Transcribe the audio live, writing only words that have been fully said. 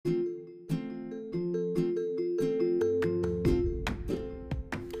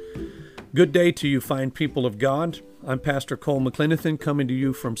Good day to you, fine people of God. I'm Pastor Cole McClenathan, coming to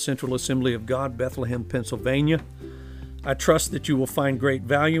you from Central Assembly of God, Bethlehem, Pennsylvania. I trust that you will find great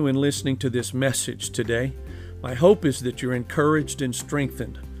value in listening to this message today. My hope is that you're encouraged and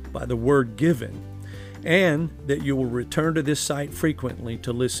strengthened by the word given, and that you will return to this site frequently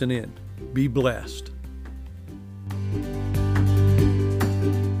to listen in. Be blessed.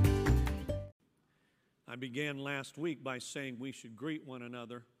 I began last week by saying we should greet one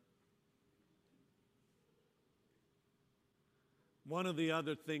another. One of the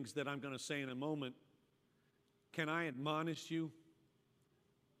other things that I'm going to say in a moment, can I admonish you?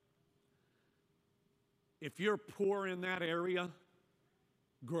 If you're poor in that area,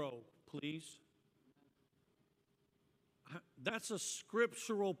 grow, please. That's a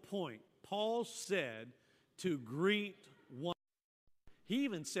scriptural point. Paul said to greet one. He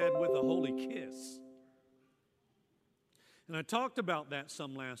even said with a holy kiss. And I talked about that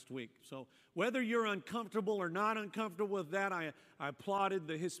some last week. So whether you're uncomfortable or not uncomfortable with that, I applauded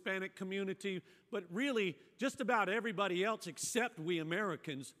the Hispanic community, but really just about everybody else except we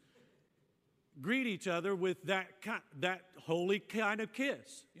Americans greet each other with that holy kind of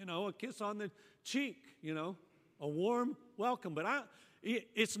kiss. You know, a kiss on the cheek, you know, a warm welcome. But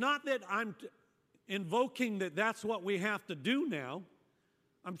it's not that I'm invoking that that's what we have to do now.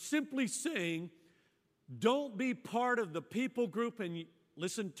 I'm simply saying, don't be part of the people group, and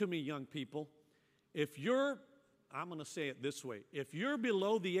listen to me, young people. If you're, I'm going to say it this way, if you're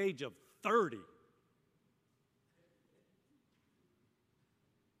below the age of 30,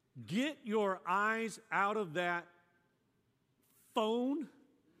 get your eyes out of that phone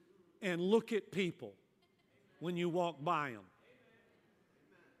and look at people when you walk by them.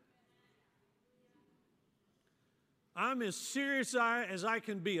 I'm as serious as I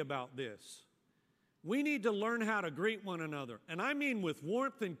can be about this. We need to learn how to greet one another, and I mean with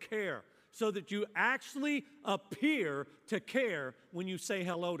warmth and care, so that you actually appear to care when you say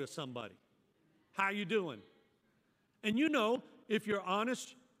hello to somebody. How you doing? And you know, if you're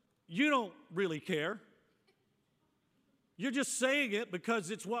honest, you don't really care. You're just saying it because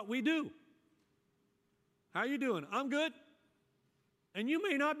it's what we do. How you doing? I'm good. And you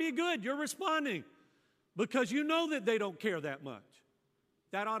may not be good. You're responding because you know that they don't care that much.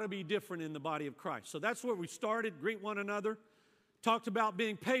 That ought to be different in the body of Christ. So that's where we started, greet one another. Talked about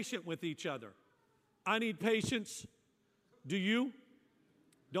being patient with each other. I need patience. Do you?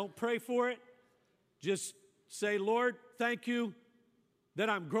 Don't pray for it. Just say, Lord, thank you that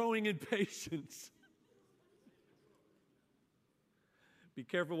I'm growing in patience. Be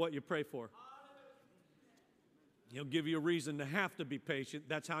careful what you pray for. He'll give you a reason to have to be patient.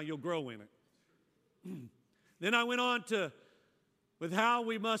 That's how you'll grow in it. Then I went on with how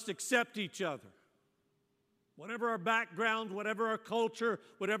we must accept each other. Whatever our background, whatever our culture,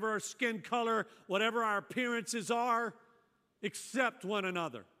 whatever our skin color, whatever our appearances are, accept one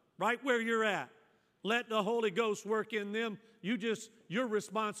another right where you're at. Let the Holy Ghost work in them. You're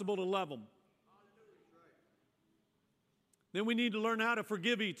responsible to love them. Then we need to learn how to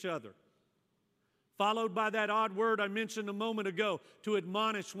forgive each other. Followed by that odd word I mentioned a moment ago, to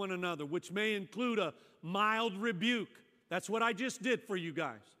admonish one another, which may include a mild rebuke. That's what I just did for you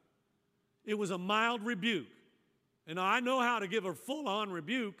guys. It was a mild rebuke. And I know how to give a full-on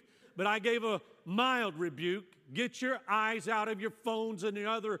rebuke, but I gave a mild rebuke. Get your eyes out of your phones and the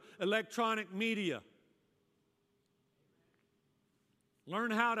other electronic media.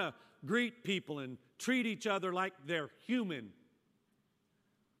 Learn how to greet people and treat each other like they're human.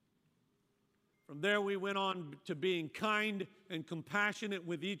 From there, we went on to being kind and compassionate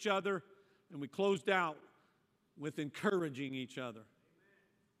with each other, and we closed out with encouraging each other.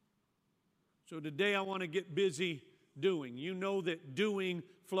 So today I want to get busy doing. You know that doing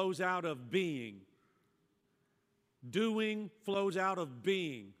flows out of being. Doing flows out of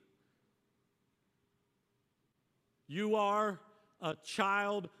being. You are a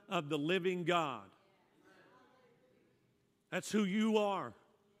child of the living God. That's who you are.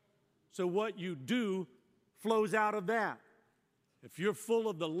 So what you do flows out of that. If you're full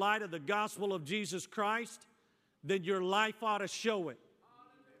of the light of the gospel of Jesus Christ, then your life ought to show it.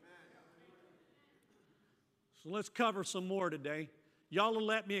 So let's cover some more today. Y'all will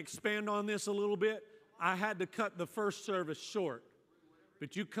let me expand on this a little bit. I had to cut the first service short.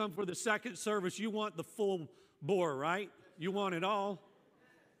 But you come for the second service, you want the full bore, right? You want it all.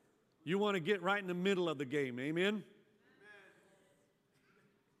 You want to get right in the middle of the game, amen?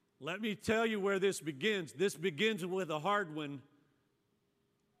 Let me tell you where this begins. This begins with a hard one.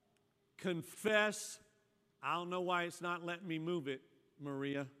 Confess. I don't know why it's not letting me move it,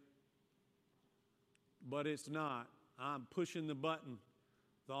 Maria. But it's not. I'm pushing the button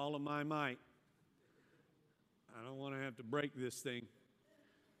with all of my might. I don't want to have to break this thing.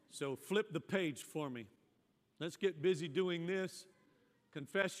 So flip the page for me. Let's get busy doing this.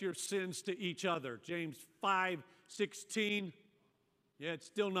 Confess your sins to each other. James 5:16. Yeah, it's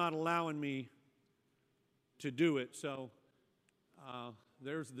still not allowing me to do it. So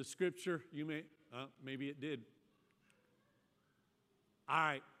there's the scripture. You may, maybe it did. All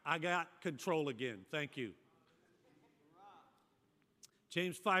right, I got control again. Thank you.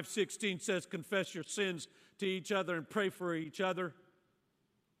 James 5:16 says, confess your sins to each other and pray for each other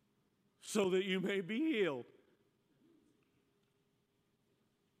so that you may be healed.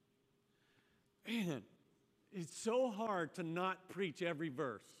 Man, it's so hard to not preach every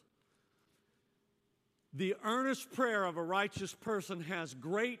verse. The earnest prayer of a righteous person has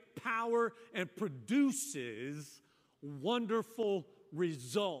great power and produces wonderful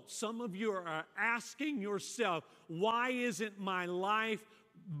results. Some of you are asking yourself, why isn't my life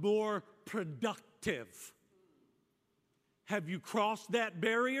more productive? Have you crossed that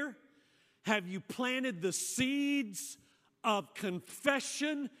barrier? Have you planted the seeds of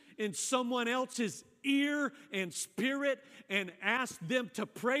confession in someone else's ear and spirit and asked them to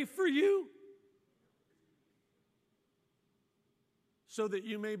pray for you so that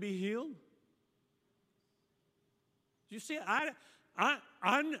you may be healed? You see, I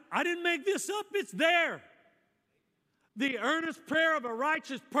didn't make this up. It's there. The earnest prayer of a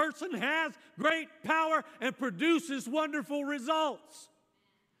righteous person has great power and produces wonderful results.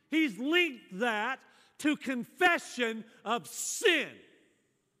 He's linked that to confession of sin.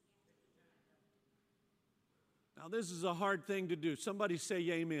 Now, this is a hard thing to do. Somebody say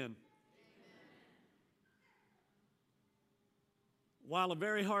amen. Amen. While a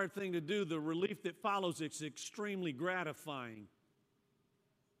very hard thing to do, the relief that follows is extremely gratifying.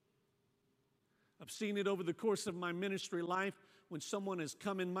 I've seen it over the course of my ministry life when someone has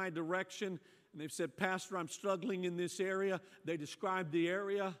come in my direction and they've said, Pastor, I'm struggling in this area. They describe the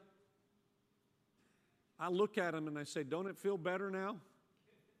area. I look at them and I say, don't it feel better now?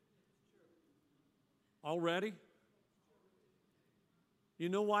 Already? You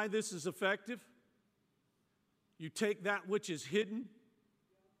know why this is effective? You take that which is hidden,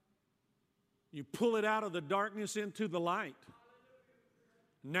 you pull it out of the darkness into the light.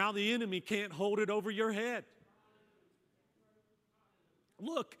 Now the enemy can't hold it over your head.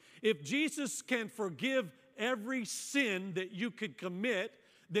 Look, if Jesus can forgive every sin that you could commit,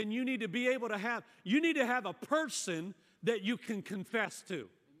 then you need to be able to have a person that you can confess to. Amen.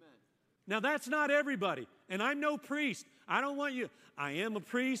 Now that's not everybody, and I'm no priest. I don't want you, I am a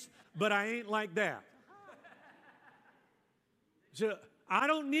priest, but I ain't like that. So I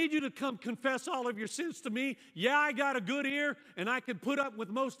don't need you to come confess all of your sins to me. Yeah, I got a good ear, and I can put up with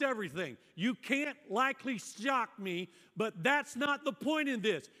most everything. You can't likely shock me, but that's not the point in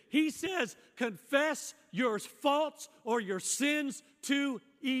this. He says, confess your faults or your sins to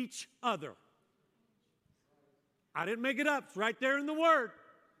each other. I didn't make it up. It's right there in the Word.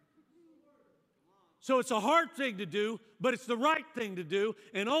 So it's a hard thing to do, but it's the right thing to do,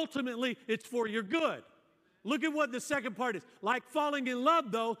 and ultimately, it's for your good. Look at what the second part is. Like falling in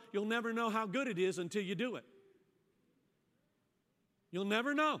love, though, you'll never know how good it is until you do it. You'll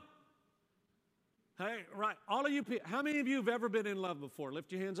never know. Hey, right, all of you people, how many of you have ever been in love before?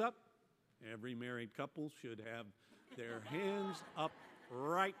 Lift your hands up. Every married couple should have their hands up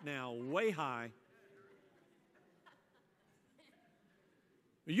right now, way high.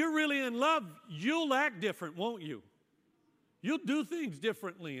 You're really in love, you'll act different, won't you? You'll do things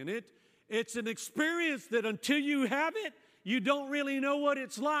differently, and it's an experience that until you have it, you don't really know what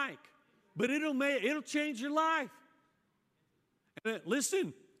it's like. But it'll change your life. And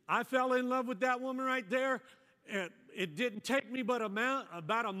listen, I fell in love with that woman right there. And it didn't take me but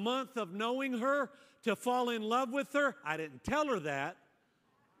about a month of knowing her to fall in love with her. I didn't tell her that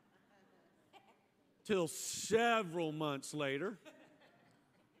till several months later.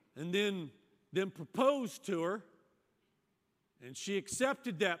 And then proposed to her. And she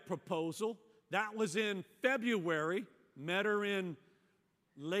accepted that proposal. That was in February. Met her in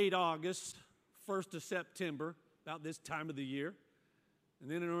late August, 1st of September, about this time of the year. And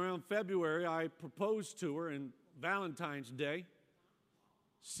then around February, I proposed to her on Valentine's Day,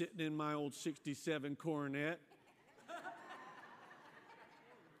 sitting in my old 67 Coronet.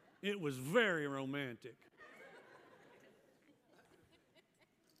 It was very romantic.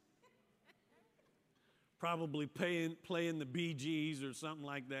 Probably playing the Bee Gees or something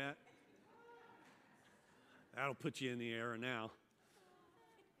like that. That'll put you in the air now.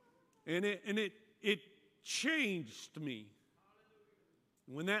 And it changed me.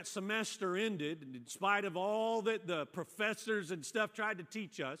 When that semester ended, in spite of all that the professors and stuff tried to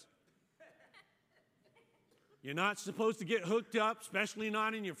teach us, you're not supposed to get hooked up, especially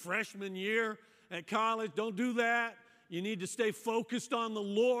not in your freshman year at college. Don't do that. You need to stay focused on the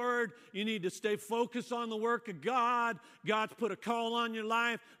Lord. You need to stay focused on the work of God. God's put a call on your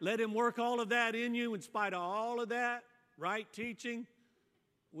life. Let Him work all of that in you in spite of all of that, right teaching.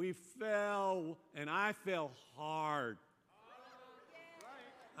 We fell, and I fell hard.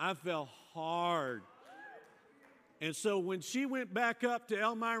 I fell hard. And so when she went back up to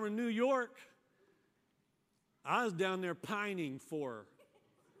Elmira, New York, I was down there pining for her.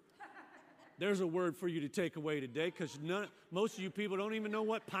 There's a word for you to take away today, because most of you people don't even know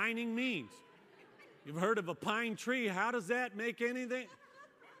what pining means. You've heard of a pine tree. How does that make anything?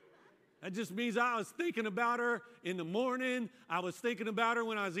 That just means I was thinking about her in the morning. I was thinking about her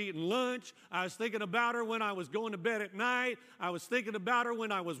when I was eating lunch. I was thinking about her when I was going to bed at night. I was thinking about her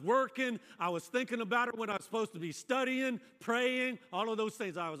when I was working. I was thinking about her when I was supposed to be studying, praying, all of those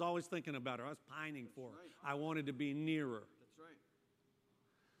things. I was always thinking about her. I was pining for her. I wanted to be near her. That's right.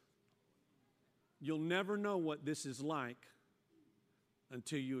 You'll never know what this is like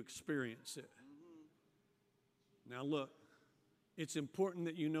until you experience it. Now look. It's important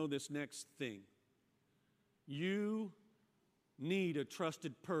that you know this next thing. You need a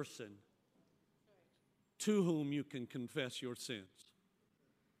trusted person to whom you can confess your sins.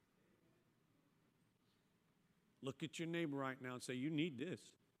 Look at your neighbor right now and say, you need this.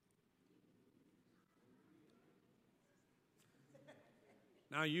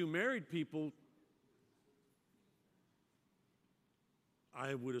 Now, you married people,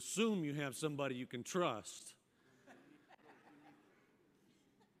 I would assume you have somebody you can trust.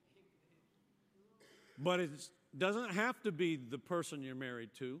 But it doesn't have to be the person you're married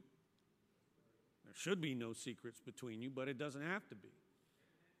to. There should be no secrets between you, but it doesn't have to be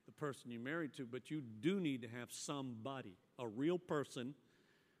the person you're married to. But you do need to have somebody, a real person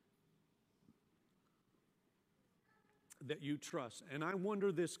that you trust. And I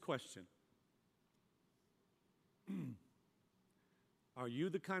wonder this question. Are you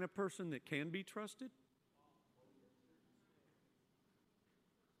the kind of person that can be trusted?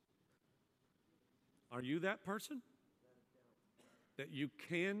 Are you that person? That you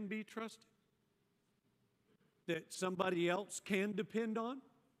can be trusted? That somebody else can depend on?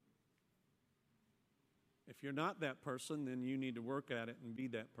 If you're not that person, then you need to work at it and be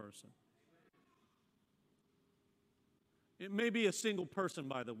that person. It may be a single person,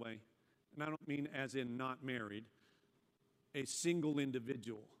 by the way, and I don't mean as in not married, a single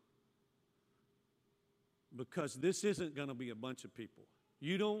individual. Because this isn't going to be a bunch of people.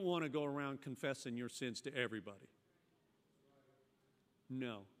 You don't want to go around confessing your sins to everybody.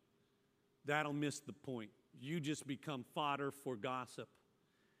 No. That'll miss the point. You just become fodder for gossip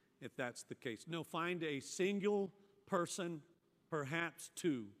if that's the case. No, find a single person, perhaps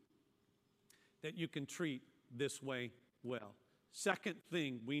two, that you can treat this way well. Second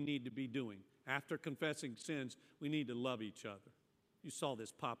thing we need to be doing after confessing sins, we need to love each other. You saw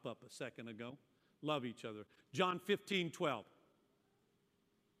this pop up a second ago. Love each other. John 15:12.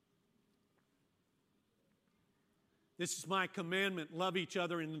 This is my commandment, love each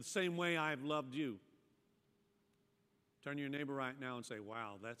other in the same way I have loved you. Turn to your neighbor right now and say,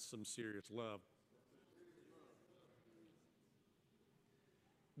 wow, that's some serious love.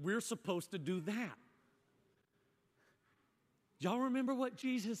 We're supposed to do that. Y'all remember what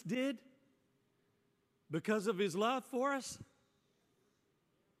Jesus did because of His love for us?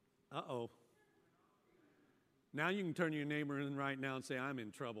 Uh-oh. Now you can turn to your neighbor in right now and say, I'm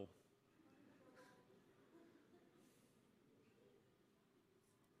in trouble.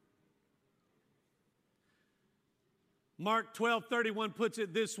 Mark 12:31 puts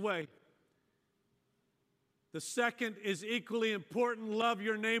it this way. The second is equally important. Love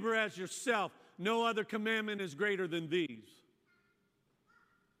your neighbor as yourself. No other commandment is greater than these.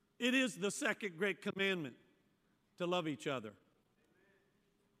 It is the second great commandment to love each other.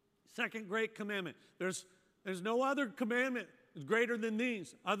 Second great commandment. There's no other commandment greater than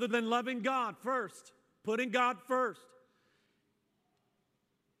these other than loving God first, putting God first.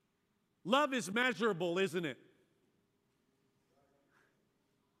 Love is measurable, isn't it?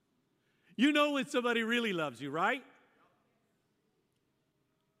 You know when somebody really loves you, right?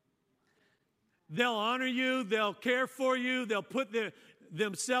 They'll honor you, they'll care for you, they'll put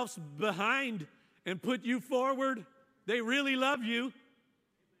themselves behind and put you forward. They really love you.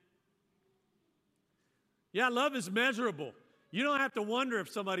 Yeah, love is measurable. You don't have to wonder if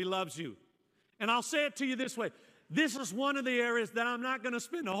somebody loves you. And I'll say it to you this way. This is one of the areas that I'm not going to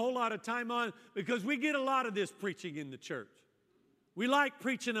spend a whole lot of time on because we get a lot of this preaching in the church. We like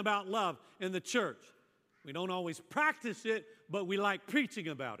preaching about love in the church. We don't always practice it, but we like preaching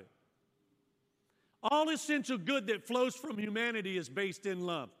about it. All essential good that flows from humanity is based in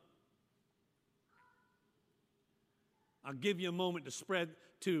love. I'll give you a moment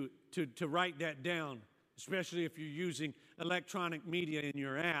to write that down, especially if you're using electronic media in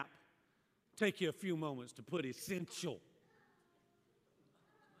your app. Take you a few moments to put essential.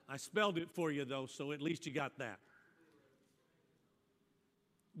 I spelled it for you, though, so at least you got that.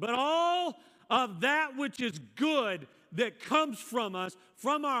 But all of that which is good that comes from us,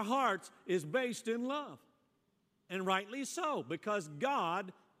 from our hearts, is based in love. And rightly so, because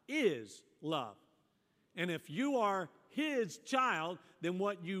God is love. And if you are His child, then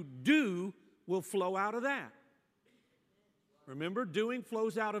what you do will flow out of that. Remember, doing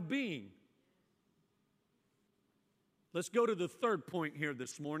flows out of being. Let's go to the third point here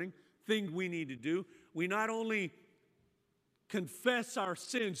this morning, thing we need to do. We not only confess our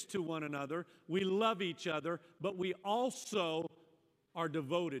sins to one another, we love each other, but we also are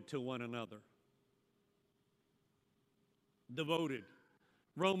devoted to one another. Devoted.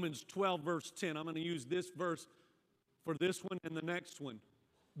 Romans 12, verse 10. I'm going to use this verse for this one and the next one.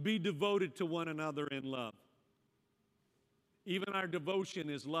 Be devoted to one another in love. Even our devotion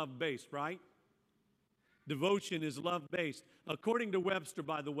is love-based, right? Devotion is love-based. According to Webster,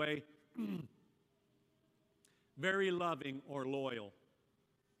 by the way, very loving or loyal.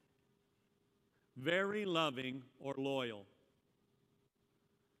 Very loving or loyal.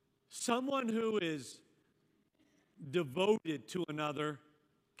 Someone who is devoted to another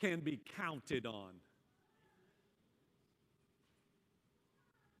can be counted on.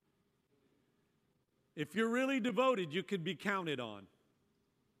 If you're really devoted, you can be counted on.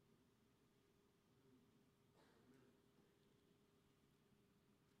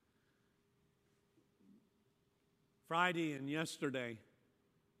 Friday and yesterday,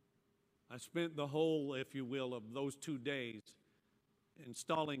 I spent the whole, if you will, of those 2 days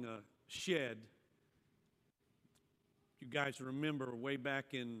installing a shed. You guys remember way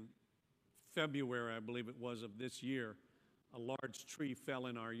back in February, I believe it was, of this year, a large tree fell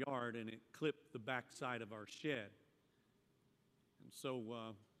in our yard and it clipped the backside of our shed. And so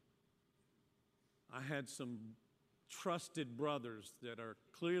I had some trusted brothers that are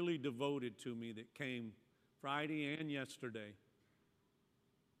clearly devoted to me that came Friday and yesterday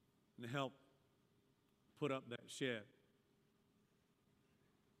and helped put up that shed.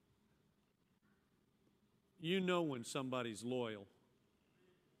 You know when somebody's loyal.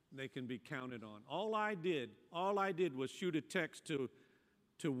 They can be counted on. All I did was shoot a text to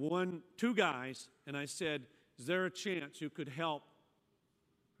two guys, and I said, is there a chance you could help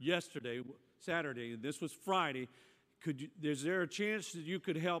Saturday, this was Friday, is there a chance that you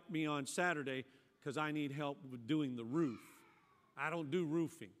could help me on Saturday because I need help with doing the roof? I don't do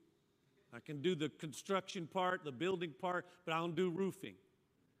roofing. I can do the construction part, the building part, but I don't do roofing.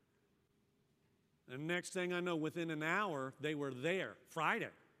 And next thing I know, within an hour, they were there. Friday.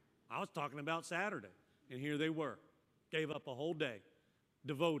 I was talking about Saturday. And here they were. Gave up a whole day.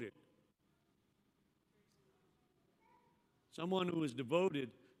 Devoted. Someone who is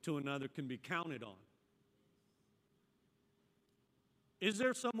devoted to another can be counted on. Is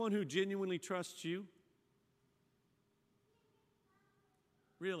there someone who genuinely trusts you?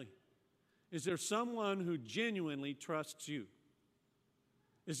 Really? Is there someone who genuinely trusts you?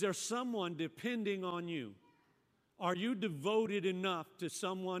 Is there someone depending on you? Are you devoted enough to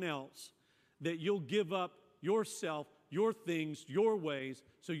someone else that you'll give up yourself, your things, your ways,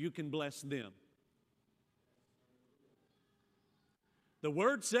 so you can bless them? The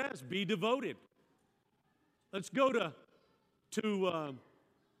Word says, be devoted. Let's go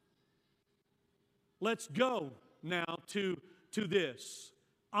now to this.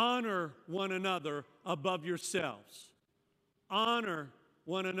 Honor one another above yourselves. Honor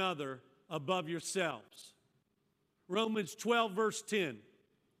one another above yourselves. Romans 12, verse 10.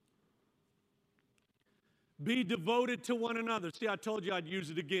 Be devoted to one another. See, I told you I'd use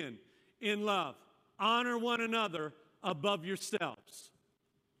it again. In love. Honor one another above yourselves.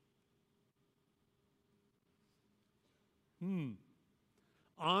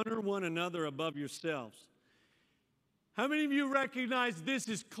 Honor one another above yourselves. How many of you recognize this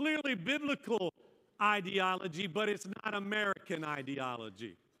is clearly biblical ideology, but it's not American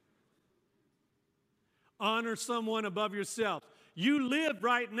ideology? Honor someone above yourself. You live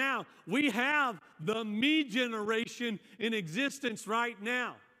right now. We have the me generation in existence right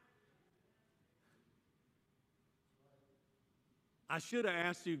now. I should have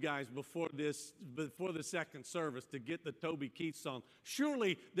asked you guys before the second service to get the Toby Keith song.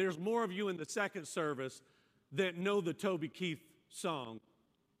 Surely there's more of you in the second service that know the Toby Keith song.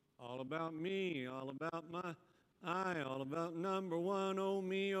 All about me, all about all about number one, oh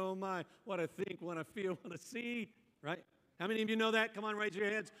me, oh my. What I think, what I feel, what I see, right? How many of you know that? Come on, raise your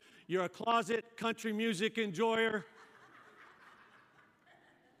hands. You're a closet country music enjoyer.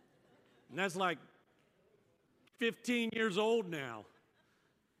 And that's like 15 years old now.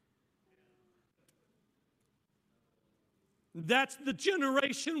 That's the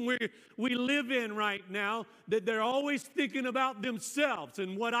generation we live in right now, that they're always thinking about themselves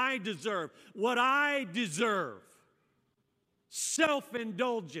and what I deserve, what I deserve.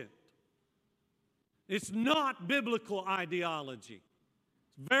 Self-indulgent. It's not biblical ideology.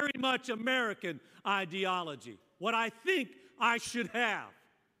 It's very much American ideology. What I think I should have.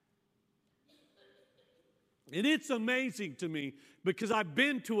 And it's amazing to me because I've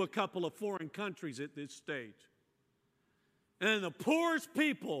been to a couple of foreign countries at this stage. And the poorest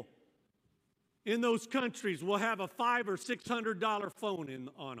people in those countries will have a $500 or $600 phone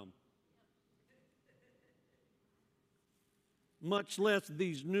on them. Much less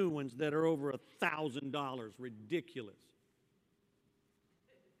these new ones that are over $1,000. Ridiculous.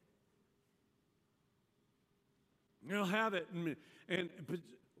 They'll have it. But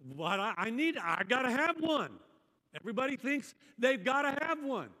what I got to have one. Everybody thinks they've got to have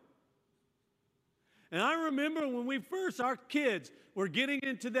one. And I remember when our kids were getting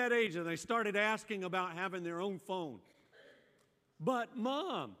into that age and they started asking about having their own phone. But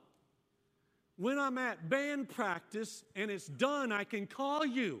Mom, when I'm at band practice and it's done, I can call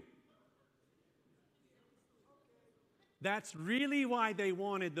you. That's really why they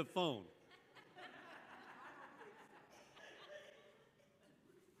wanted the phone.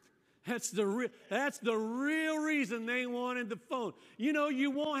 That's the real reason they wanted the phone. You know,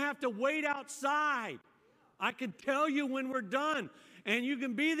 you won't have to wait outside. I can tell you when we're done, and you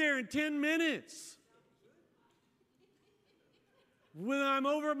can be there in 10 minutes. When I'm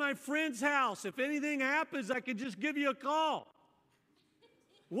over at my friend's house, if anything happens, I can just give you a call.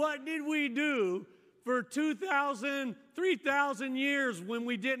 What did we do for 2,000, 3,000 years when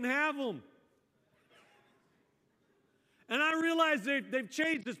we didn't have them? And I realize they've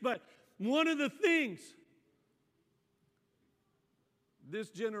changed this, but one of the things, this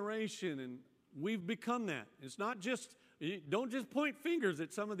generation, and we've become that. It's not just, don't just point fingers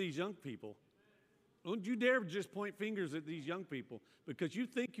at some of these young people. Don't you dare just point fingers at these young people because you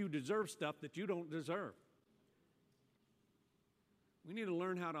think you deserve stuff that you don't deserve. We need to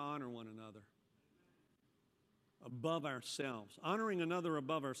learn how to honor one another above ourselves. Honoring another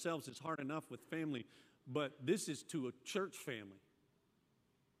above ourselves is hard enough with family, but this is to a church family.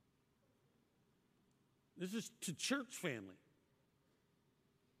 This is to church family.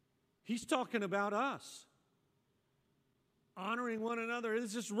 He's talking about us. Honoring one another.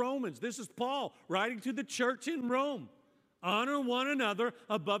 This is Romans. This is Paul writing to the church in Rome. Honor one another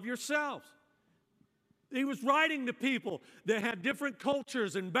above yourselves. He was writing to people that had different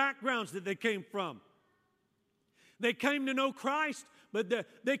cultures and backgrounds that they came from. They came to know Christ, but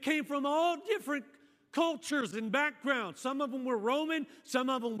they came from all different cultures and backgrounds. Some of them were Roman, some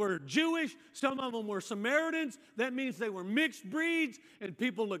of them were Jewish, some of them were Samaritans. That means they were mixed breeds, and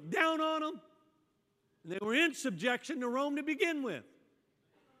people looked down on them. And they were in subjection to Rome to begin with.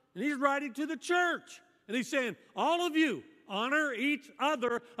 And he's writing to the church, and he's saying, all of you, honor each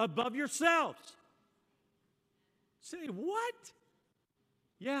other above yourselves. Say, what?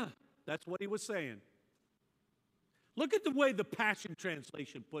 Yeah, that's what he was saying. Look at the way the Passion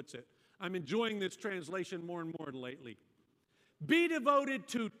Translation puts it. I'm enjoying this translation more and more lately. Be devoted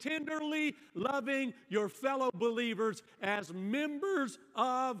to tenderly loving your fellow believers as members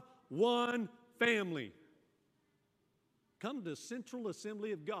of one family. Come to Central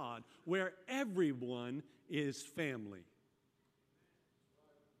Assembly of God, where everyone is family.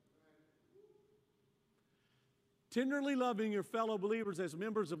 Tenderly loving your fellow believers as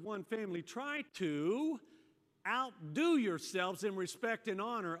members of one family. Try to outdo yourselves in respect and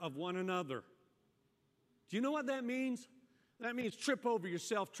honor of one another. Do you know what that means? That means trip over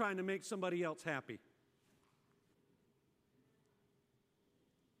yourself trying to make somebody else happy.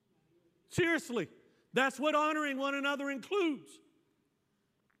 Seriously, that's what honoring one another includes.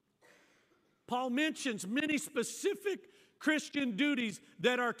 Paul mentions many specific Christian duties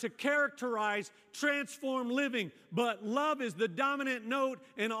that are to characterize transformed living, but love is the dominant note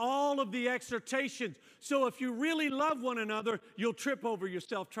in all of the exhortations. So if you really love one another, you'll trip over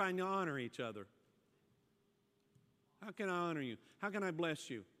yourself trying to honor each other. How can I honor you? How can I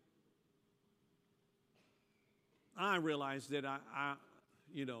bless you? I realize that I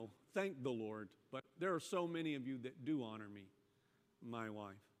thank the Lord, but there are so many of you that do honor me, my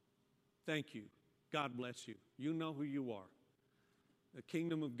wife. Thank you. God bless you. You know who you are. The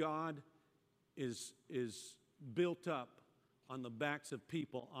kingdom of God is built up on the backs of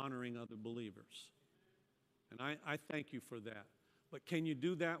people honoring other believers. And I thank you for that. But can you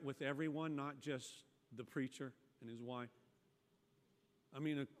do that with everyone, not just the preacher and his wife? I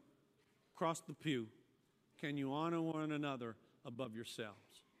mean, across the pew, can you honor one another above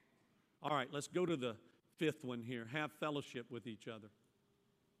yourselves? All right, let's go to the fifth one here. Have fellowship with each other.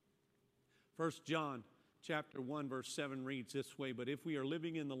 1 John chapter 1, verse 7 reads this way, but if we are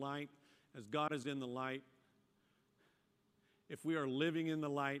living in the light as God is in the light, if we are living in the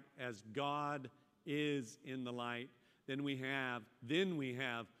light as God is in the light, then we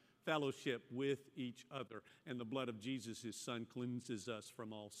have fellowship with each other. And the blood of Jesus, his son, cleanses us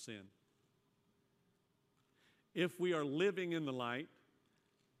from all sin. If we are living in the light,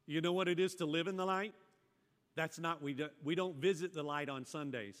 you know what it is to live in the light? That's not, we don't visit the light on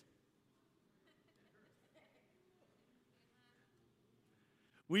Sundays.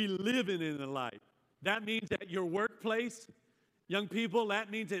 We live in the light. That means at your workplace, young people,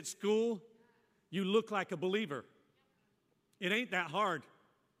 that means at school, you look like a believer. It ain't that hard.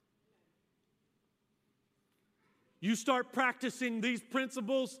 You start practicing these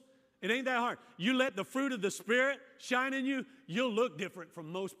principles, it ain't that hard. You let the fruit of the Spirit shine in you, you'll look different from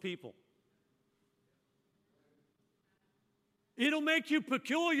most people. It'll make you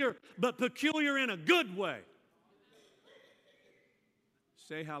peculiar, but peculiar in a good way.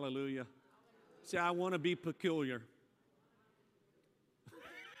 Say hallelujah. Say, I want to be peculiar.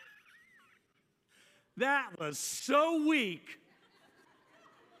 That was so weak.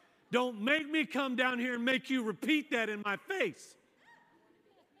 Don't make me come down here and make you repeat that in my face.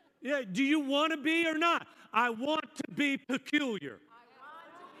 Yeah, do you want to be or not? I want to be peculiar.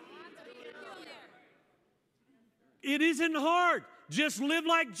 It isn't hard. Just live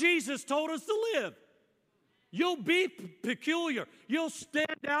like Jesus told us to live. You'll be peculiar. You'll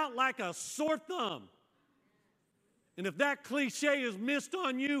stand out like a sore thumb. And if that cliche is missed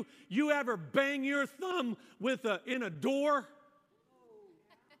on you, you ever bang your thumb in a door,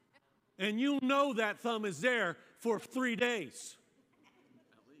 and you know that thumb is there for 3 days.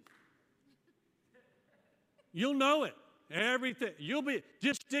 You'll know it. Everything. You'll be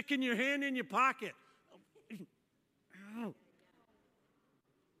just sticking your hand in your pocket.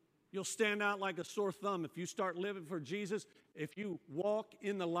 You'll stand out like a sore thumb if you start living for Jesus. If you walk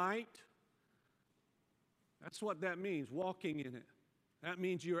in the light, that's what that means, walking in it. That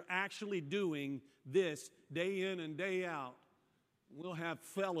means you're actually doing this day in and day out. We'll have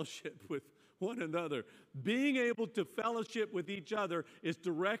fellowship with one another. Being able to fellowship with each other is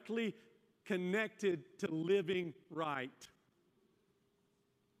directly connected to living right.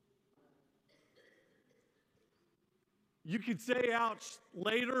 You can say ouch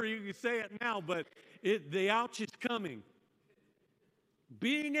later, or you can say it now, but the ouch is coming.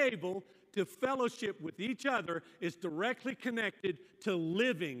 Being able to fellowship with each other is directly connected to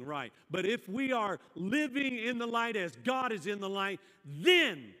living right. But if we are living in the light as God is in the light,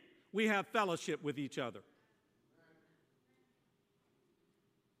 then we have fellowship with each other.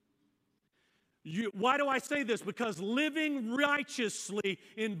 Why do I say this? Because living righteously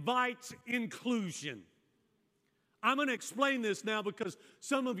invites inclusion. I'm going to explain this now because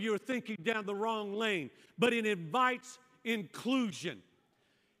some of you are thinking down the wrong lane, but it invites inclusion.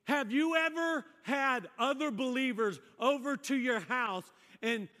 Have you ever had other believers over to your house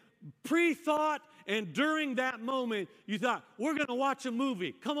and pre-thought and during that moment you thought, we're going to watch a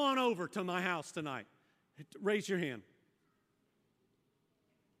movie. Come on over to my house tonight. Raise your hand.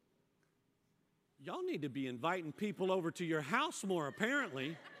 Y'all need to be inviting people over to your house more,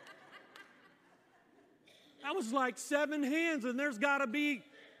 apparently. That was like 7 hands, and there's got to be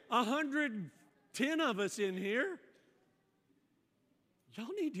 110 of us in here. Y'all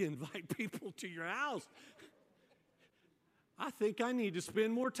need to invite people to your house. I think I need to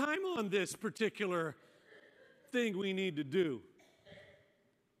spend more time on this particular thing we need to do.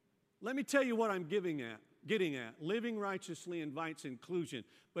 Let me tell you what I'm getting at. Living righteously invites inclusion.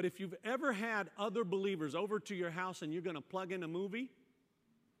 But if you've ever had other believers over to your house and you're going to plug in a movie,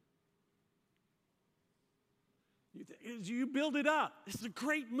 you build it up. It's a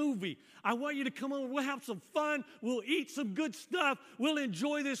great movie. I want you to come over. We'll have some fun. We'll eat some good stuff. We'll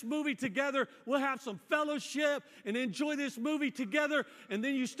enjoy this movie together. We'll have some fellowship and enjoy this movie together. And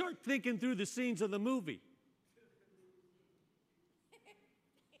then you start thinking through the scenes of the movie.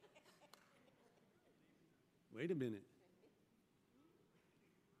 Wait a minute.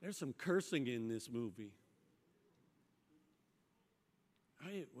 There's some cursing in this movie.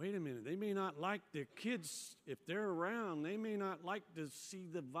 Hey, wait a minute. They may not like the kids, if they're around, they may not like to see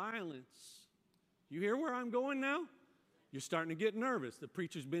the violence. You hear where I'm going now? You're starting to get nervous. The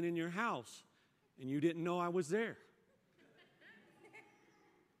preacher's been in your house, and you didn't know I was there.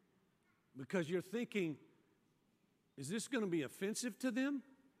 Because you're thinking, is this going to be offensive to them?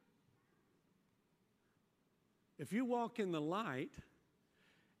 If you walk in the light,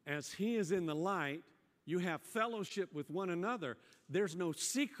 as He is in the light, you have fellowship with one another. There's no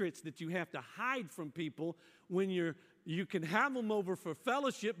secrets that you have to hide from people when you can have them over for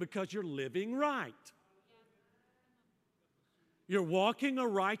fellowship because you're living right. You're walking a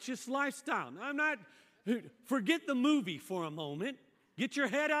righteous lifestyle. Now, forget the movie for a moment. Get your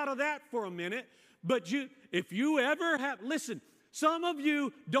head out of that for a minute. But if you ever have, listen, some of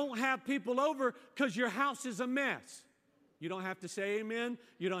you don't have people over because your house is a mess. You don't have to say amen.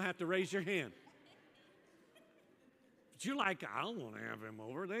 You don't have to raise your hand. But you're like, I don't want to have him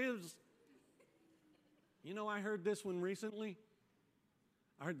over. You know, I heard this one recently.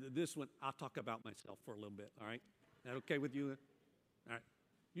 I heard this one. I'll talk about myself for a little bit, all right? Is that okay with you? All right.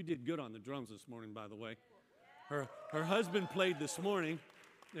 You did good on the drums this morning, by the way. Her husband played this morning,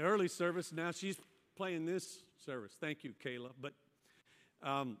 the early service. Now she's playing this service. Thank you, Kayla. But,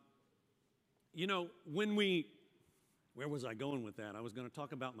 you know, where was I going with that? I was going to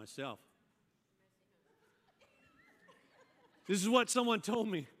talk about myself. This is what someone told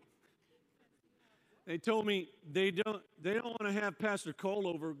me. They told me they don't want to have Pastor Cole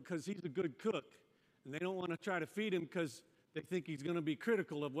over because he's a good cook, and they don't want to try to feed him because they think he's going to be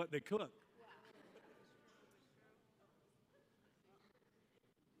critical of what they cook.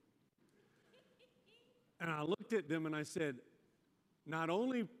 And I looked at them and I said, not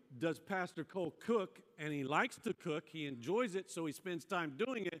only does Pastor Cole cook, and he likes to cook, he enjoys it, so he spends time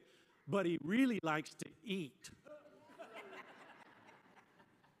doing it, but he really likes to eat.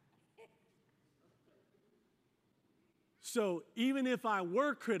 So even if I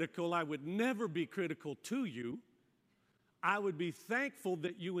were critical, I would never be critical to you. I would be thankful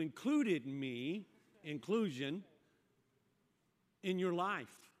that you included me, inclusion, in your life.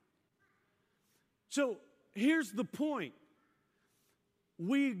 So here's the point.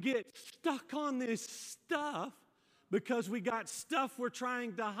 We get stuck on this stuff because we got stuff we're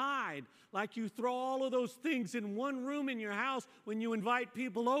trying to hide. Like you throw all of those things in one room in your house when you invite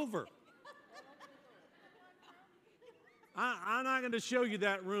people over. I'm not going to show you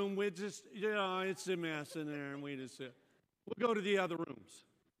that room. We just, it's a mess in there, and we just sit. We'll go to the other rooms.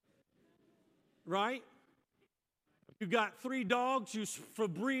 Right? You got 3 dogs, you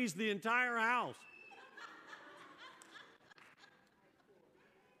Febreze the entire house.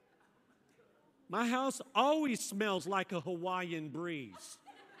 My house always smells like a Hawaiian breeze.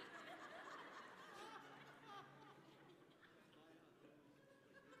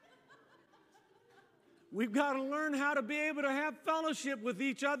 We've got to learn how to be able to have fellowship with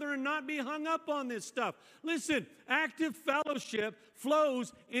each other and not be hung up on this stuff. Listen, active fellowship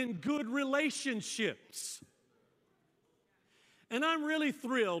flows in good relationships. And I'm really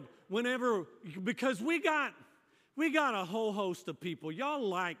thrilled because we got a whole host of people. Y'all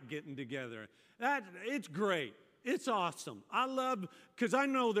like getting together. It's great. It's awesome. I love, because I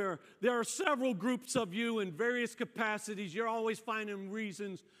know there are several groups of you in various capacities. You're always finding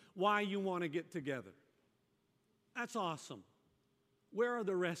reasons why you want to get together. That's awesome. Where are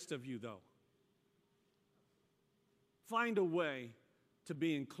the rest of you, though? Find a way to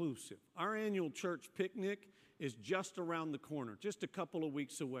be inclusive. Our annual church picnic is just around the corner, just a couple of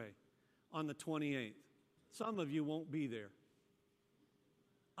weeks away on the 28th. Some of you won't be there.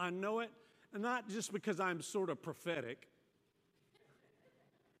 I know it, and not just because I'm sort of prophetic,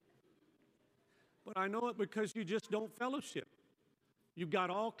 but I know it because you just don't fellowship. You've got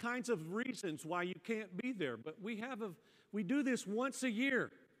all kinds of reasons why you can't be there, but we do this once a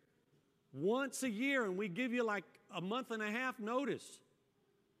year. Once a year, and we give you like a month and a half notice.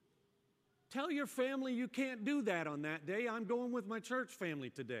 Tell your family you can't do that on that day. I'm going with my church family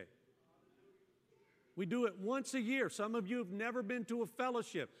today. We do it once a year. Some of you have never been to a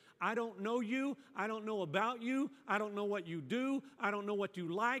fellowship. I don't know you. I don't know about you. I don't know what you do. I don't know what you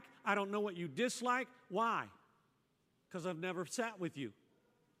like. I don't know what you dislike. Why? Because I've never sat with you.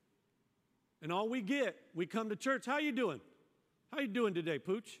 And all we come to church. How you doing? How you doing today,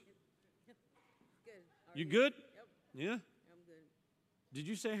 Pooch? Good. You good? Yep. Yeah? I'm good. Did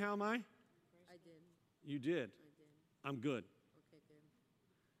you say how am I? I did. You did. I did. I'm good. Okay,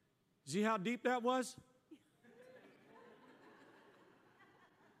 good. See how deep that was?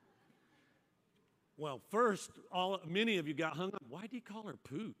 Well, first, many of you got hung up. Why did he call her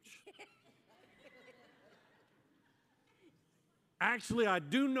Pooch? Actually, I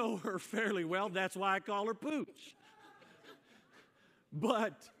do know her fairly well. That's why I call her Pooch.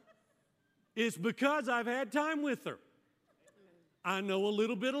 But it's because I've had time with her. I know a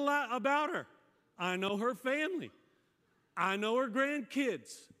little bit about her. I know her family. I know her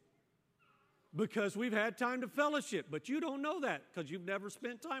grandkids because we've had time to fellowship. But you don't know that because you've never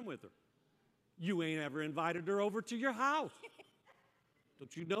spent time with her. You ain't ever invited her over to your house.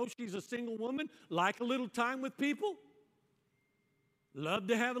 Don't you know she's a single woman, like a little time with people? Love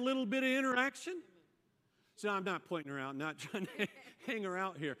to have a little bit of interaction? So I'm not pointing her out, not trying to hang her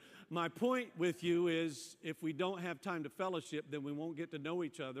out here. My point with you is if we don't have time to fellowship, then we won't get to know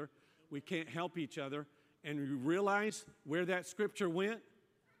each other. We can't help each other. And you realize where that scripture went?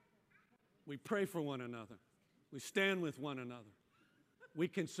 We pray for one another. We stand with one another. We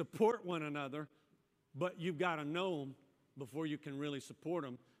can support one another, but you've got to know them before you can really support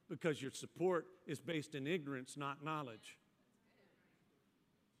them because your support is based in ignorance, not knowledge.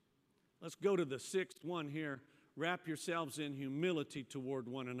 Let's go to the sixth one here. Wrap yourselves in humility toward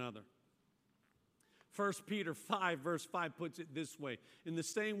one another. 1 Peter 5, verse 5 puts it this way. In the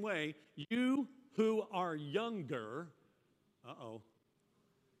same way, you who are younger,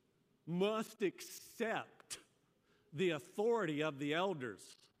 must accept the authority of the elders.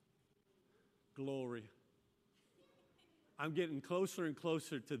 Glory. I'm getting closer and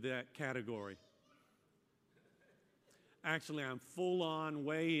closer to that category. Actually, I'm full on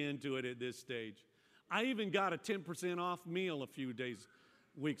way into it at this stage. I even got a 10% off meal a few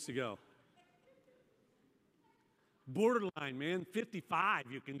weeks ago. Borderline, man, 55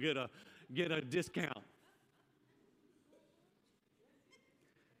 you can get a discount.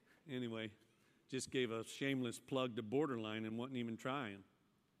 Anyway, just gave a shameless plug to Borderline and wasn't even trying.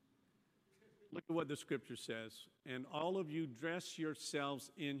 Look at what the scripture says. And all of you dress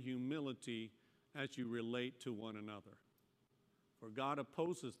yourselves in humility as you relate to one another. For God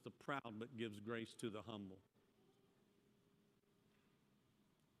opposes the proud but gives grace to the humble.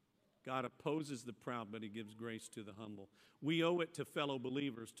 God opposes the proud, but he gives grace to the humble. We owe it to fellow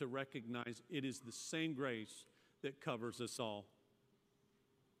believers to recognize it is the same grace that covers us all.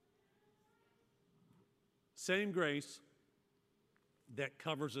 Same grace that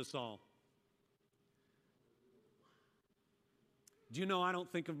covers us all. Do you know I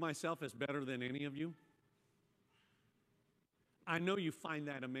don't think of myself as better than any of you? I know you find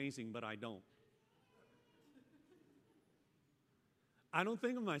that amazing, but I don't. I don't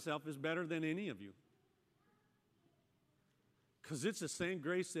think of myself as better than any of you. Because it's the same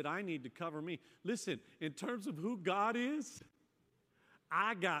grace that I need to cover me. Listen, in terms of who God is,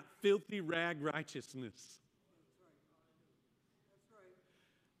 I got filthy rag righteousness.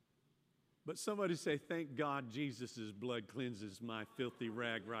 But somebody say, thank God Jesus' blood cleanses my filthy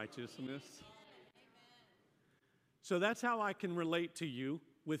rag righteousness. So that's how I can relate to you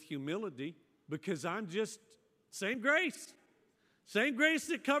with humility, because I'm just, same grace. Same grace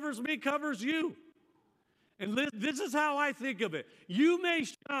that covers me covers you. And this is how I think of it. You may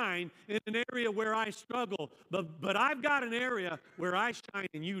shine in an area where I struggle, but I've got an area where I shine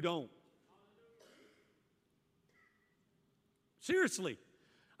and you don't. Seriously.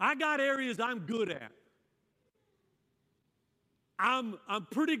 I got areas I'm good at. I'm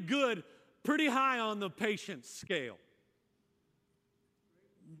pretty good, pretty high on the patience scale.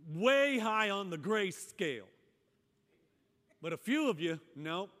 Way high on the grace scale. But a few of you,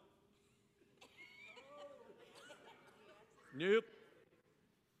 nope. Nope.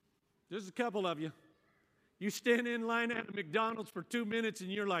 There's a couple of you. You stand in line at a McDonald's for 2 minutes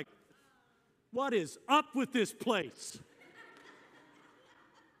and you're like, what is up with this place?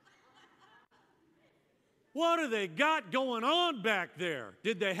 What do they got going on back there?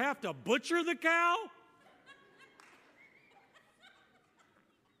 Did they have to butcher the cow?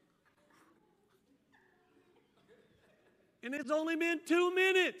 And it's only been 2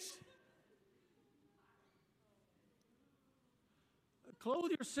 minutes.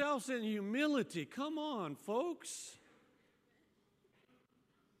 Clothe yourselves in humility. Come on, folks.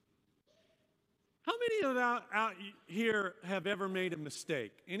 How many of out here have ever made a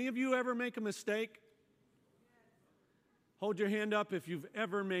mistake? Any of you ever make a mistake? Hold your hand up if you've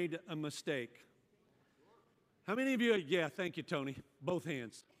ever made a mistake. How many of you, yeah, thank you, Tony. Both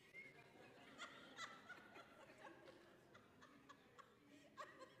hands.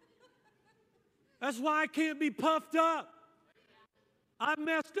 That's why I can't be puffed up. I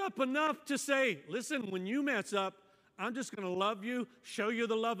messed up enough to say, listen, when you mess up, I'm just going to love you, show you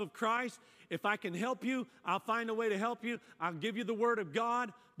the love of Christ. If I can help you, I'll find a way to help you. I'll give you the word of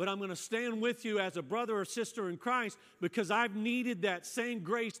God, but I'm going to stand with you as a brother or sister in Christ because I've needed that same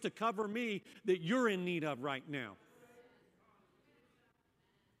grace to cover me that you're in need of right now.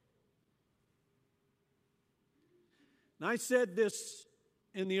 And I said this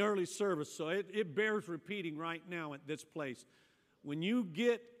in the early service, so it bears repeating right now at this place. when you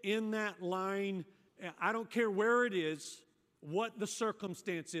get in that line, I don't care where it is, what the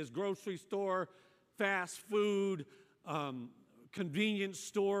circumstance is, grocery store, fast food, convenience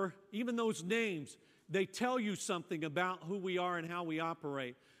store, even those names, they tell you something about who we are and how we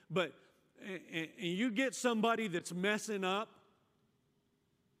operate. But and you get somebody that's messing up,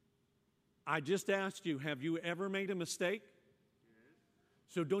 I just asked you, have you ever made a mistake?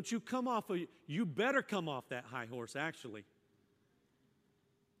 So don't you come off of, you better come off that high horse, actually.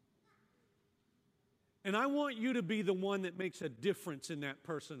 And I want you to be the one that makes a difference in that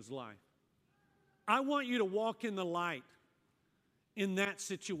person's life. I want you to walk in the light in that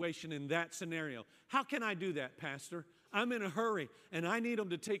situation, in that scenario. How can I do that, Pastor? I'm in a hurry, and I need him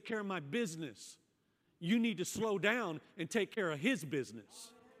to take care of my business. You need to slow down and take care of his business.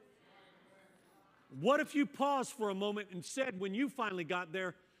 What if you paused for a moment and said, when you finally got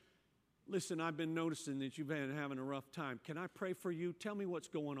there, listen, I've been noticing that you've been having a rough time. Can I pray for you? Tell me what's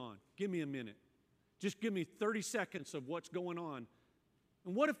going on. Give me a minute. Just give me 30 seconds of what's going on.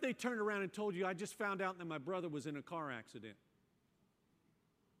 And what if they turned around and told you, I just found out that my brother was in a car accident?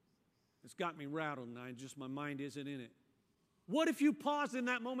 It's got me rattled, and my mind isn't in it. What if you paused in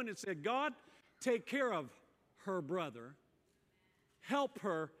that moment and said, God, take care of her brother. Help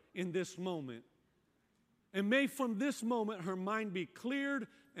her in this moment. And may from this moment her mind be cleared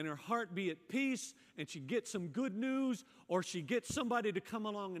and her heart be at peace, and she gets some good news, or she gets somebody to come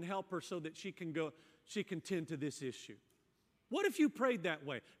along and help her so that she can tend to this issue. What if you prayed that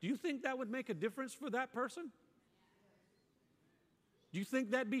way? Do you think that would make a difference for that person? Do you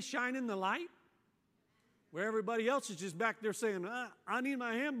think that'd be shining the light? Where everybody else is just back there saying, I need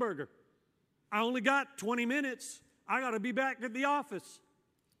my hamburger. I only got 20 minutes. I got to be back at the office.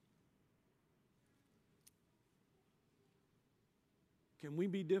 Can we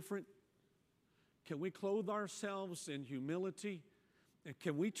be different? Can we clothe ourselves in humility? And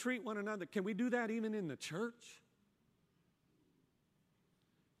can we treat one another? Can we do that even in the church?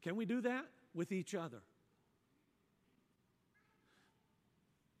 Can we do that with each other?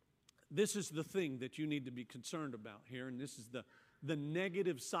 This is the thing that you need to be concerned about here, and this is the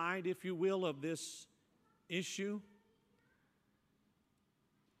negative side, if you will, of this issue.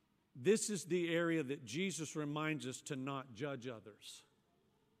 This is the area that Jesus reminds us to not judge others.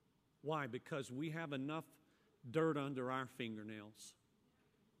 Why? Because we have enough dirt under our fingernails.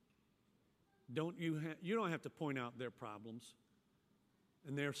 You don't have to point out their problems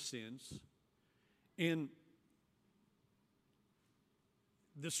and their sins. And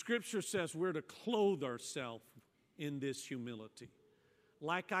the scripture says we're to clothe ourselves in this humility.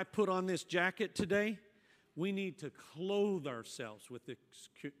 Like I put on this jacket today, we need to clothe ourselves with this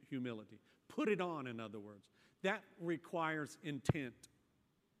humility. Put it on, in other words. That requires intent.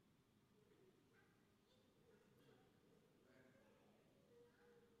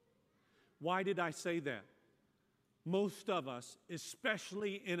 Why did I say that? Most of us,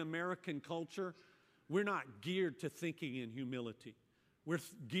 especially in American culture, we're not geared to thinking in humility. We're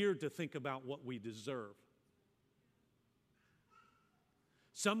geared to think about what we deserve.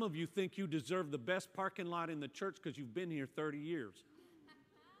 Some of you think you deserve the best parking lot in the church because you've been here 30 years.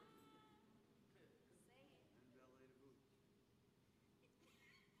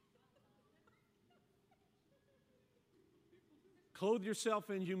 Clothe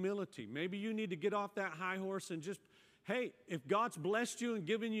yourself in humility. Maybe you need to get off that high horse and just, hey, if God's blessed you and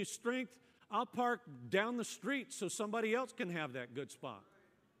given you strength, I'll park down the street so somebody else can have that good spot.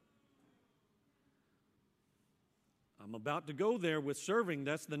 I'm about to go there with serving.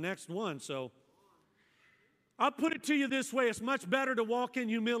 That's the next one. So I'll put it to you this way. It's much better to walk in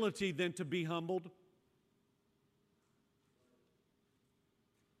humility than to be humbled.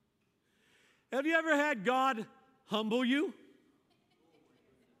 Have you ever had God humble you?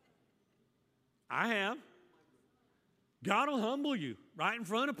 I have. God will humble you right in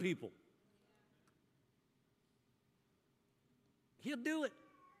front of people. He'll do it.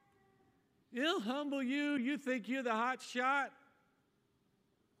 He'll humble you. You think you're the hot shot.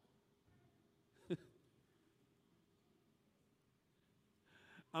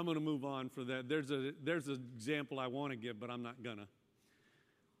 I'm going to move on for that. There's an example I want to give, but I'm not going to.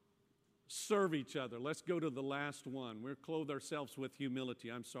 Serve each other. Let's go to the last one. We're clothe ourselves with humility.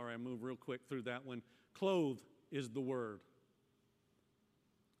 I'm sorry, I moved real quick through that one. Clothe is the word.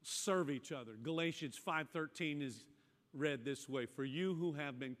 Serve each other. Galatians 5:13 is read this way. For you who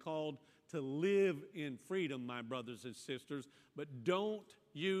have been called to live in freedom, my brothers and sisters, but don't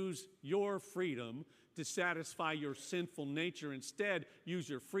use your freedom to satisfy your sinful nature. Instead, use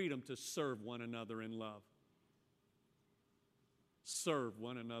your freedom to serve one another in love. Serve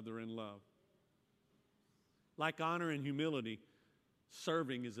one another in love. Like honor and humility,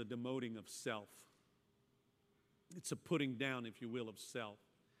 Serving is a demoting of self. It's a putting down, if you will, of self.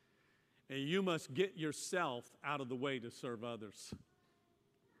 And you must get yourself out of the way to serve others.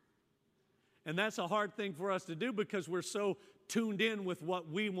 And that's a hard thing for us to do because we're so tuned in with what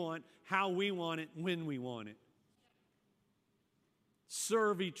we want, how we want it, when we want it.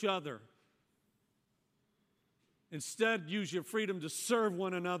 Serve each other. Instead, use your freedom to serve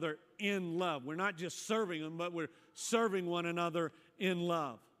one another in love. We're not just serving them, but we're serving one another in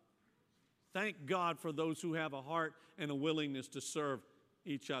love. Thank God for those who have a heart and a willingness to serve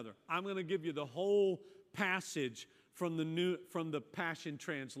each other. I'm going to give you the whole passage from the Passion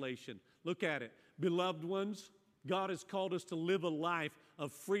Translation. Look at it. Beloved ones, God has called us to live a life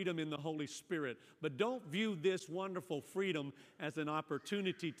of freedom in the Holy Spirit. But don't view this wonderful freedom as an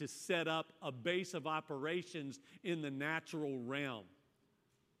opportunity to set up a base of operations in the natural realm.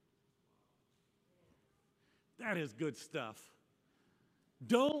 That is good stuff.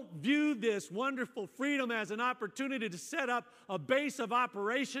 Don't view this wonderful freedom as an opportunity to set up a base of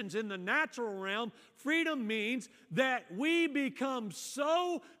operations in the natural realm. Freedom means that we become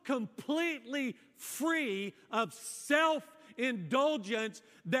so completely free of self-indulgence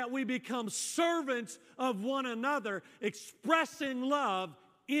that we become servants of one another, expressing love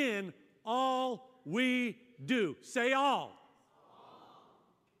in all we do. Say all.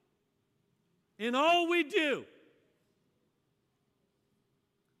 In all we do.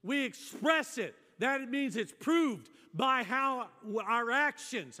 We express it. That means it's proved by how our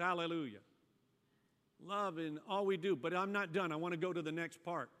actions. Hallelujah. Love in all we do. But I'm not done. I want to go to the next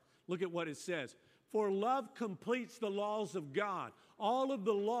part. Look at what it says. For love completes the laws of God. All of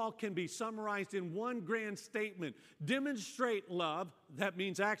the law can be summarized in one grand statement. Demonstrate love. That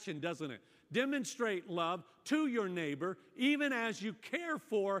means action, doesn't it? Demonstrate love to your neighbor, even as you care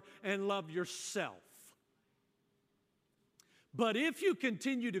for and love yourself. But if you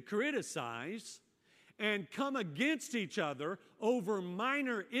continue to criticize and come against each other over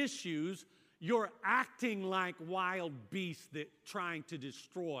minor issues, you're acting like wild beasts that trying to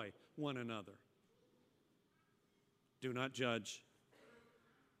destroy one another. Do not judge.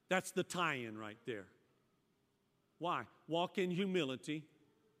 That's the tie-in right there. Why? Walk in humility,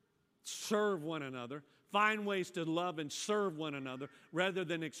 serve one another, find ways to love and serve one another rather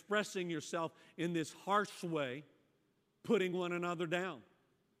than expressing yourself in this harsh way, putting one another down.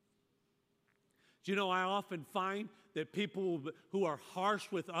 Do you know, I often find that people who are harsh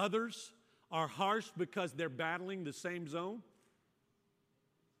with others are harsh because they're battling the same zone.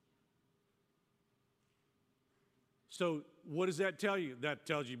 So what does that tell you? That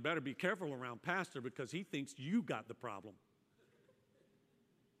tells you better be careful around Pastor because he thinks you got the problem.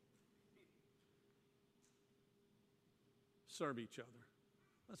 Serve each other.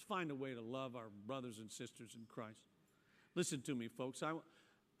 Let's find a way to love our brothers and sisters in Christ. Listen to me, folks.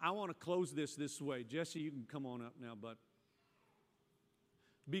 I want to close this way. Jesse, you can come on up now, bud.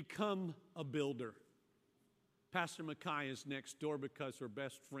 Become a builder. Pastor Makai is next door because her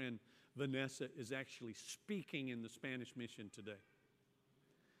best friend, Vanessa, is actually speaking in the Spanish mission today.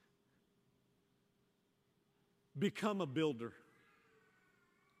 Become a builder.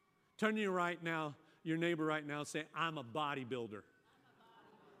 Turn to your neighbor right now, say, I'm a bodybuilder.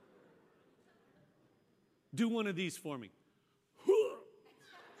 Do one of these for me.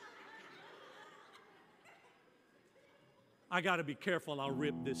 I got to be careful. I'll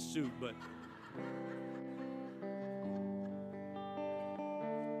rip this suit, but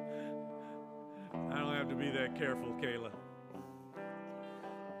I don't have to be that careful, Kayla.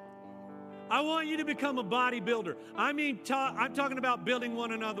 I want you to become a bodybuilder. I'm talking about building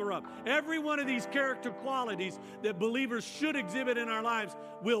one another up. Every one of these character qualities that believers should exhibit in our lives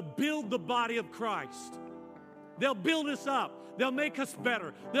will build the body of Christ. They'll build us up. They'll make us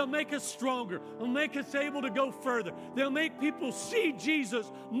better. They'll make us stronger. They'll make us able to go further. They'll make people see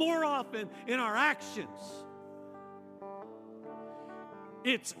Jesus more often in our actions.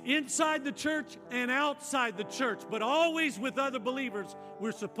 It's inside the church and outside the church, but always with other believers,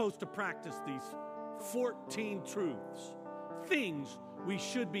 we're supposed to practice these 14 truths, things we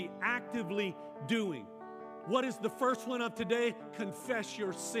should be actively doing. What is the first one of today? Confess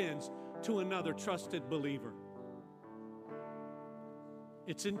your sins to another trusted believer.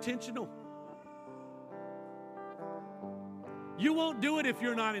 It's intentional. You won't do it if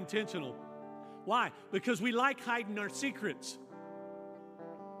you're not intentional. Why? Because we like hiding our secrets.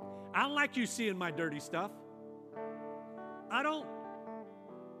 I don't like you seeing my dirty stuff. I don't.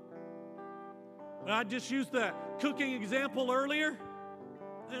 I just used the cooking example earlier.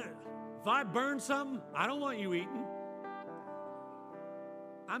 If I burn something, I don't want you eating.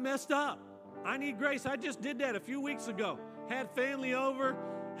 I messed up. I need grace. I just did that a few weeks ago. Had family over,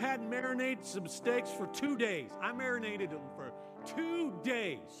 had marinated some steaks for 2 days. I marinated them for 2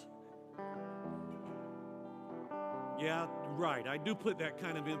 days. Yeah, right. I do put that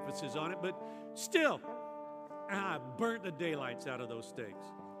kind of emphasis on it, but still, I burnt the daylights out of those steaks.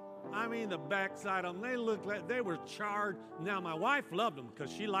 I mean, the backside of them, they looked like they were charred. Now, my wife loved them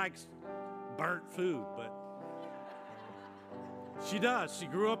because she likes burnt food, but she does. She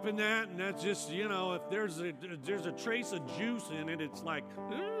grew up in that, and that's just, you know, if there's a trace of juice in it, it's like,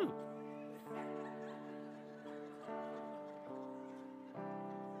 ooh.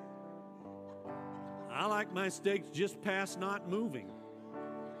 I like my steaks just past not moving.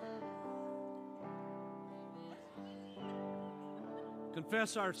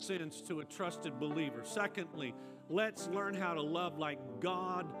 Confess our sins to a trusted believer. Secondly, let's learn how to love like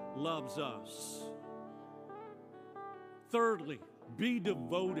God loves us. Thirdly, be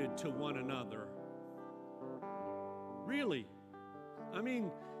devoted to one another. Really. I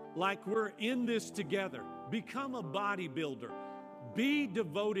mean, like we're in this together. Become a bodybuilder. Be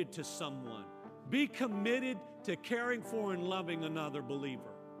devoted to someone. Be committed to caring for and loving another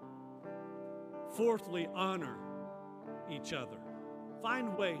believer. Fourthly, honor each other.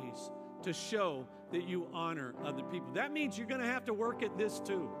 Find ways to show that you honor other people. That means you're going to have to work at this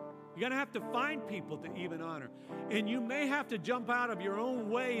too. You're going to have to find people to even honor. And you may have to jump out of your own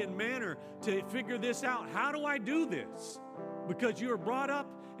way and manner to figure this out. How do I do this? Because you were brought up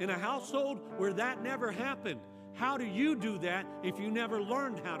in a household where that never happened. How do you do that if you never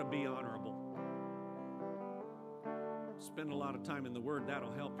learned how to be honorable? Spend a lot of time in the Word.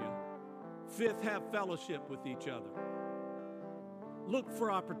 That'll help you. Fifth, have fellowship with each other. Look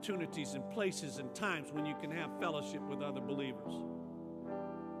for opportunities and places and times when you can have fellowship with other believers.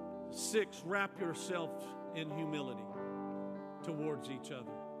 Six, wrap yourself in humility towards each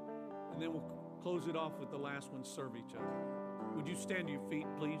other. And then we'll close it off with the last one, serve each other. Would you stand to your feet,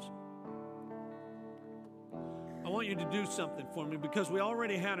 please? I want you to do something for me because we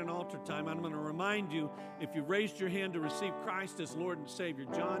already had an altar time. I'm going to remind you, if you raised your hand to receive Christ as Lord and Savior,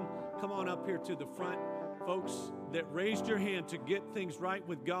 John, come on up here to the front. Folks that raised your hand to get things right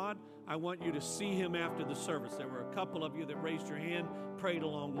with God, I want you to see him after the service. There were a couple of you that raised your hand, prayed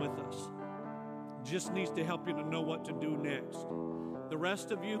along with us. Just needs to help you to know what to do next. The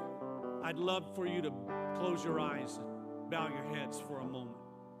rest of you, I'd love for you to close your eyes and bow your heads for a moment.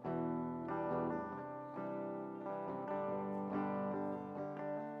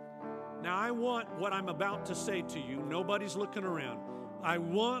 Now, I want what I'm about to say to you. Nobody's looking around. I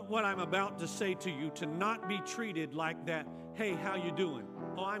want what I'm about to say to you to not be treated like that. Hey, how you doing?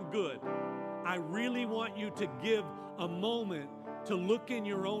 Oh, I'm good. I really want you to give a moment to look in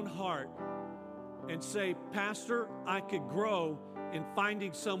your own heart and say, Pastor, I could grow in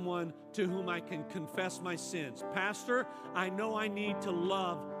finding someone to whom I can confess my sins. Pastor, I know I need to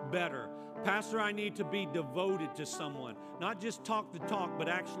love better. Pastor, I need to be devoted to someone. Not just talk the talk, but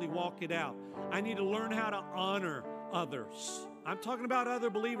actually walk it out. I need to learn how to honor others. I'm talking about other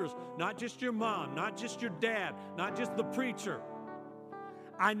believers, not just your mom, not just your dad, not just the preacher.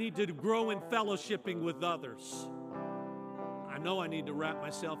 I need to grow in fellowshipping with others. I know I need to wrap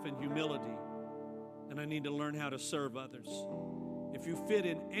myself in humility, and I need to learn how to serve others. If you fit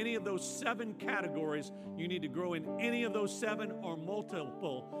in any of those 7 categories, you need to grow in any of those 7 or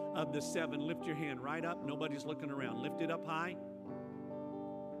multiple of the 7. Lift your hand right up. Nobody's looking around. Lift it up high.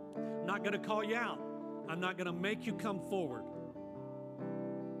 I'm not going to call you out. I'm not going to make you come forward.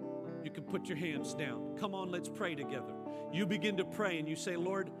 You can put your hands down. Come on, let's pray together. You begin to pray and you say,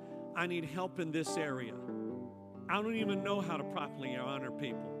 Lord, I need help in this area. I don't even know how to properly honor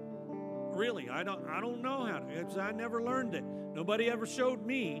people. Really, I don't know how to, because I never learned it. Nobody ever showed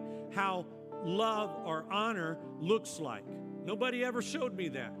me how love or honor looks like. Nobody ever showed me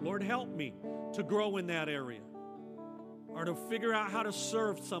that. Lord, help me to grow in that area or to figure out how to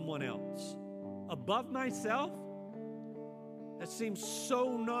serve someone else. Above myself? That seems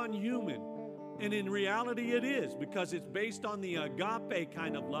so non-human. And in reality it is, because it's based on the agape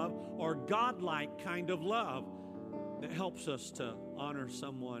kind of love or godlike kind of love that helps us to honor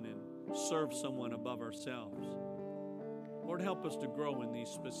someone and serve someone above ourselves. Lord, help us to grow in these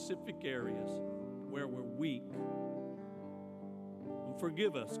specific areas where we're weak. And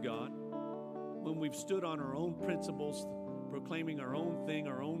forgive us, God, when we've stood on our own principles, proclaiming our own thing,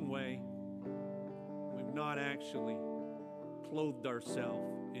 our own way. We've not actually clothed ourselves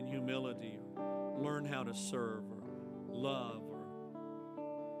in humility or learned how to serve or love or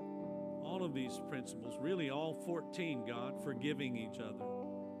all of these principles, really all 14, God, forgiving each other.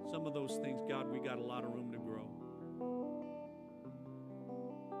 Some of those things, God, we got a lot of room to grow.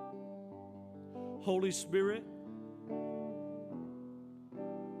 Holy Spirit,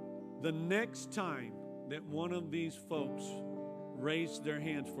 the next time that one of these folks raise their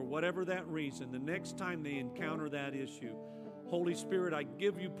hands for whatever that reason, the next time they encounter that issue, Holy Spirit, I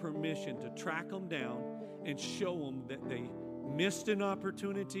give you permission to track them down and show them that they missed an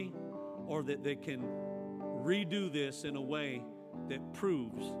opportunity, or that they can redo this in a way that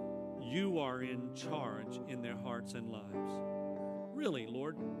proves you are in charge in their hearts and lives. Really,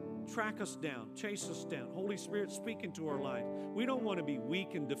 Lord, track us down, chase us down. Holy Spirit, speak into our life. We don't want to be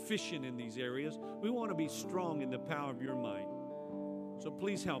weak and deficient in these areas. We want to be strong in the power of your might. So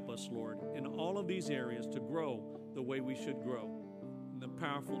please help us, Lord, in all of these areas to grow the way we should grow. In the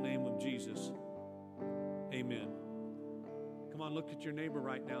powerful name of Jesus, amen. Come on, look at your neighbor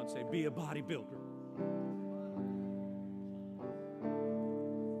right now and say, be a bodybuilder.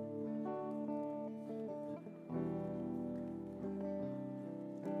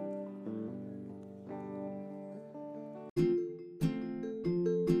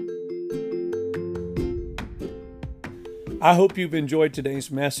 I hope you've enjoyed today's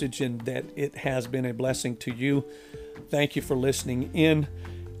message and that it has been a blessing to you. Thank you for listening in.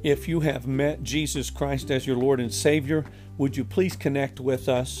 If you have met Jesus Christ as your Lord and Savior, would you please connect with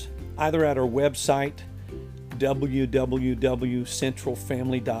us either at our website,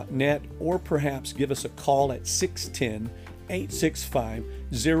 www.centralfamily.net, or perhaps give us a call at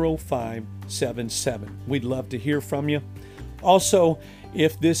 610-865-0577. We'd love to hear from you. Also,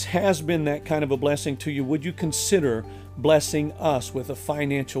 if this has been that kind of a blessing to you, would you consider blessing us with a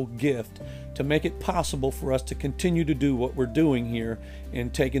financial gift to make it possible for us to continue to do what we're doing here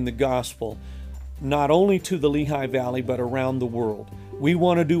and taking the gospel not only to the Lehigh Valley but around the world. We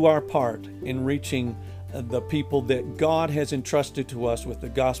want to do our part in reaching the people that God has entrusted to us with the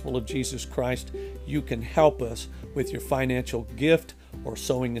gospel of Jesus Christ. You can help us with your financial gift or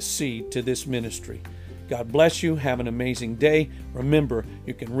sowing a seed to this ministry. God bless you. Have an amazing day. Remember,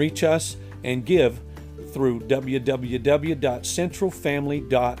 you can reach us and give through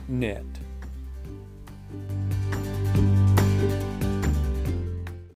www.centralfamily.net.